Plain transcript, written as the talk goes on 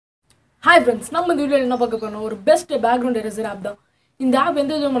Hi friends, நம்ம இந்த வீடியோல என்ன பார்க்க போறோம்னா ஒரு பெஸ்ட் பேக்ரவுண்ட் எரேசர் ஆப் தான். இந்த ஆப்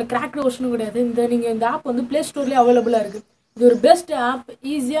எந்த விதமான கிராக்ட் வெர்ஷனும் கிடையாது. நீங்க இந்த ஆப் வந்து Play Storeலயே அவைலபிளா இருக்கு. இது ஒரு பெஸ்ட் ஆப்.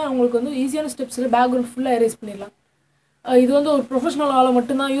 ஈஸியா உங்களுக்கு வந்து ஈஸியான ஸ்டெப்ஸ்ல பேக்ரவுண்ட் ஃபுல்லா எரேஸ் பண்ணிடலாம். இது வந்து ஒரு ப்ரொஃபஷனல் ஆள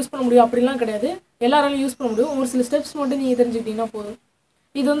மட்டும் தான் யூஸ் பண்ண முடியும் அப்படிலாம் கிடையாது. எல்லாராலும் யூஸ் பண்ண முடியும். ஒரு சில ஸ்டெப்ஸ் மட்டும் நீங்க தெரிஞ்சுக்கிட்டீங்கன்னா போதும்.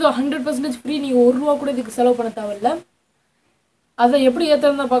 இது வந்து 100% ஃப்ரீ. நீங்க ₹1 கூட இதுக்கு செலவு பண்ண தேவையில்ல. அதை எப்படி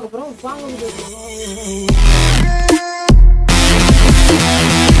ஏத்துறதுன்னு தான் பார்க்க போறோம். வாங்க வீடியோ.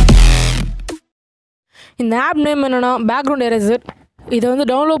 இந்த ஆப் நேம் என்னென்னா பேக்ரவுண்ட் எரேசர். இதை வந்து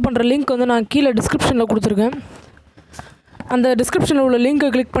டவுன்லோட் பண்ணுற லிங்க் வந்து நான் கீழே டிஸ்கிரிப்ஷனில் கொடுத்துருக்கேன். அந்த டிஸ்கிரிப்ஷனில் உள்ள லிங்க்கை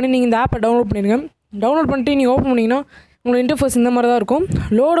கிளிக் பண்ணி நீங்கள் இந்த ஆப்பை டவுன்லோட் பண்ணிடுங்க. டவுன்லோட் பண்ணிட்டு நீங்கள் ஓப்பன் பண்ணிங்கன்னா உங்களோட இன்டர்ஃபேஸ் இந்த மாதிரி தான் இருக்கும்.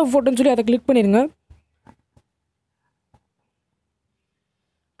 லோட் ஃபோட்டோன்னு சொல்லி அதை கிளிக் பண்ணிடுங்க.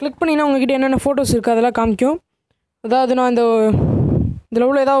 கிளிக் பண்ணிங்கன்னா உங்கள்கிட்ட என்னென்ன ஃபோட்டோஸ் இருக்குது அதெல்லாம் காமிக்கும். அதாவது நான் இதில்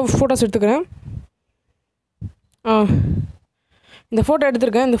உள்ள ஏதாவது ஃபோட்டோஸ் எடுத்துக்கிறேன். இந்த ஃபோட்டோ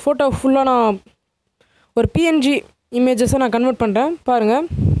எடுத்துருக்கேன். இந்த ஃபோட்டோ ஃபுல்லாக நான் ஒரு பிஎன்ஜி இமேஜஸை நான் கன்வெர்ட் பண்ணுறேன். பாருங்கள்,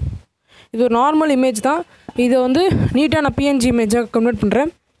 இது ஒரு நார்மல் இமேஜ் தான். இதை வந்து நீட்டாக நான் பிஎன்ஜி இமேஜாக கன்வெர்ட்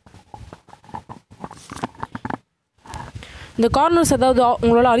பண்ணுறேன். இந்த கார்னர்ஸ் ஏதாவது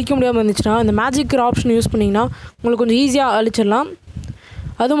உங்களால் அழிக்க முடியாமல் இருந்துச்சுன்னா இந்த மேஜிக் ஆப்ஷன் யூஸ் பண்ணிங்கன்னா உங்களுக்கு கொஞ்சம் ஈஸியாக அழிச்சிடலாம்.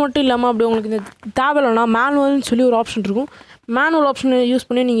 அது மட்டும் இல்லாமல் அப்படி உங்களுக்கு இந்த தேவையில்லைனா மேனுவல்னு சொல்லி ஒரு ஆப்ஷன் இருக்கும். மேனுவல் ஆப்ஷனை யூஸ்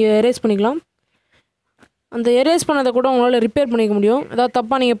பண்ணி நீங்கள் எரேஸ் பண்ணிக்கலாம். அந்த எரேஸ் பண்ணதை கூட உங்களால் ரிப்பேர் பண்ணிக்க முடியும். ஏதாவது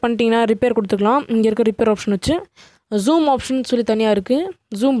தப்பாக நீங்கள் பண்ணிட்டீங்கன்னா ரிப்பேர் கொடுத்துக்கலாம். இங்கே இருக்க ரிப்பேர் ஆப்ஷன் வச்சு ஜூம் ஆப்ஷன் சொல்லி தனியாக இருக்குது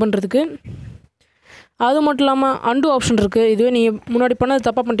ஜூம் பண்ணுறதுக்கு. அது மட்டும் இல்லாமல் அண்டு ஆப்ஷன் இருக்குது. இதுவே நீங்கள் முன்னாடி பண்ணது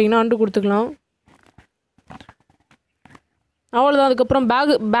தப்பாக பண்ணிட்டீங்கன்னா அண்டு கொடுத்துக்கலாம். அவ்வளோதான். அதுக்கப்புறம்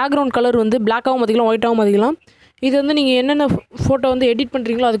பேக்ரவுண்ட் கலர் வந்து பிளாக்காகவும் மாற்றிக்கலாம், ஒயிட்டாகவும் மாற்றிக்கலாம். இது வந்து நீங்கள் என்னென்ன ஃபோட்டோ வந்து எடிட்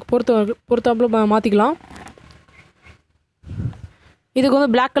பண்ணுறீங்களோ அதுக்கு பொறுத்தாப்புல மாற்றிக்கலாம். இதுக்கு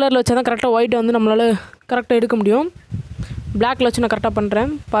வந்து பிளாக் கலரில் வச்சா தான் கரெக்டாக ஒயிட்டை வந்து நம்மளால் கரெக்டாக எடுக்க முடியும். பிளாக்கில் வச்சு நான் கரெக்டாக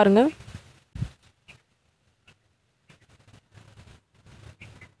பண்ணுறேன். பாருங்கள்,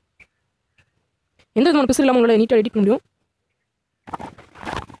 எந்த விதமான பிசு இல்லாமல் உங்களால் நீட்டாக எடிட் பண்ண முடியும்.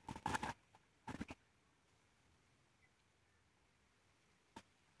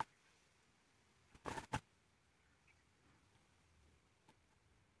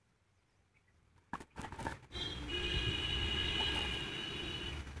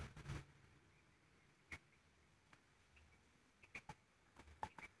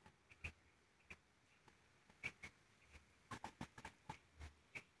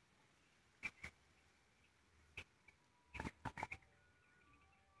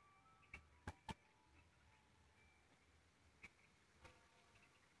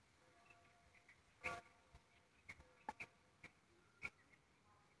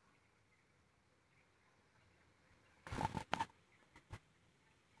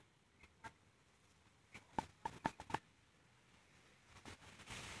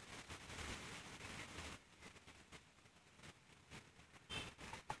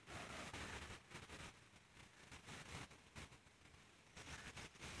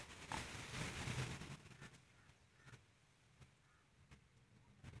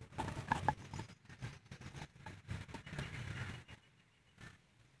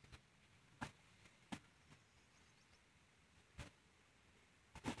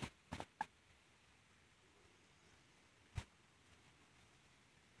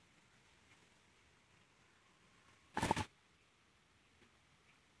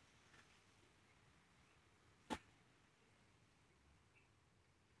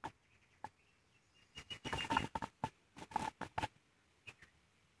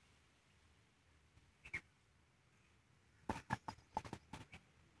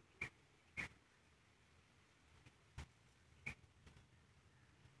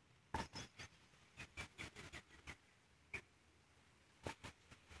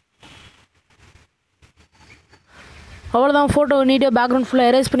 அவ்வளோதான். ஃபோட்டோ நீட்டாக பேக்ரவுண்ட் ஃபுல்லாக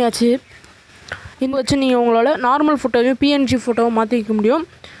எரேஸ் பண்ணியாச்சு. இங்கே வச்சு நீங்கள் உங்களால் நார்மல் ஃபோட்டோவையும் பிஎன்ஜி ஃபோட்டோவும் மாற்றிக்க முடியும்.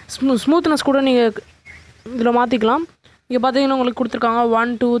 ஸ்மூத்னஸ் கூட நீங்கள் இதில் மாற்றிக்கலாம். இங்கே பார்த்தீங்கன்னா உங்களுக்கு கொடுத்துருக்காங்க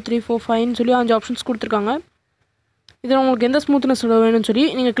 1 2 3 4 5 சொல்லி 5 ஆப்ஷன்ஸ் கொடுத்துருக்காங்க. இதில் உங்களுக்கு எந்த ஸ்மூத்னஸ் வேணும்னு சொல்லி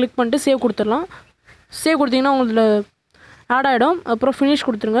நீங்கள் கிளிக் பண்ணிட்டு சேவ் கொடுத்துடலாம். சேவ் கொடுத்தீங்கன்னா உங்களுக்கு ஆட் ஆகிடும். அப்புறம் ஃபினிஷ்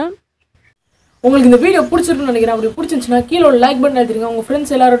கொடுத்துருங்க. உங்களுக்கு இந்த வீடியோ பிடிச்சிருக்குன்னு நினைக்கிறேன். அப்படி பிடிச்சிருந்துச்சுன்னா கீழே ஒரு லைக் பட்டன் எடுத்துருங்க. உங்கள்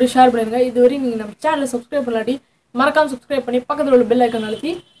ஃப்ரெண்ட்ஸ் எல்லாரோடையும் ஷேர் பண்ணிடுங்க. இதுவரை நீங்கள் நம்ம சேனலை சப்ஸ்கிரைப் பண்ணாட்டி மறக்காமல் சப்ஸ்கிரைப் பண்ணி பக்கத்தில் உள்ள பெல் ஐக்கான்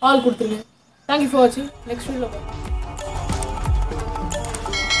அழுத்தி ஆல் கொடுத்துருங்க. தேங்க்யூ ஃபார் வாட்சிங். நெக்ஸ்ட் வீடியோவில்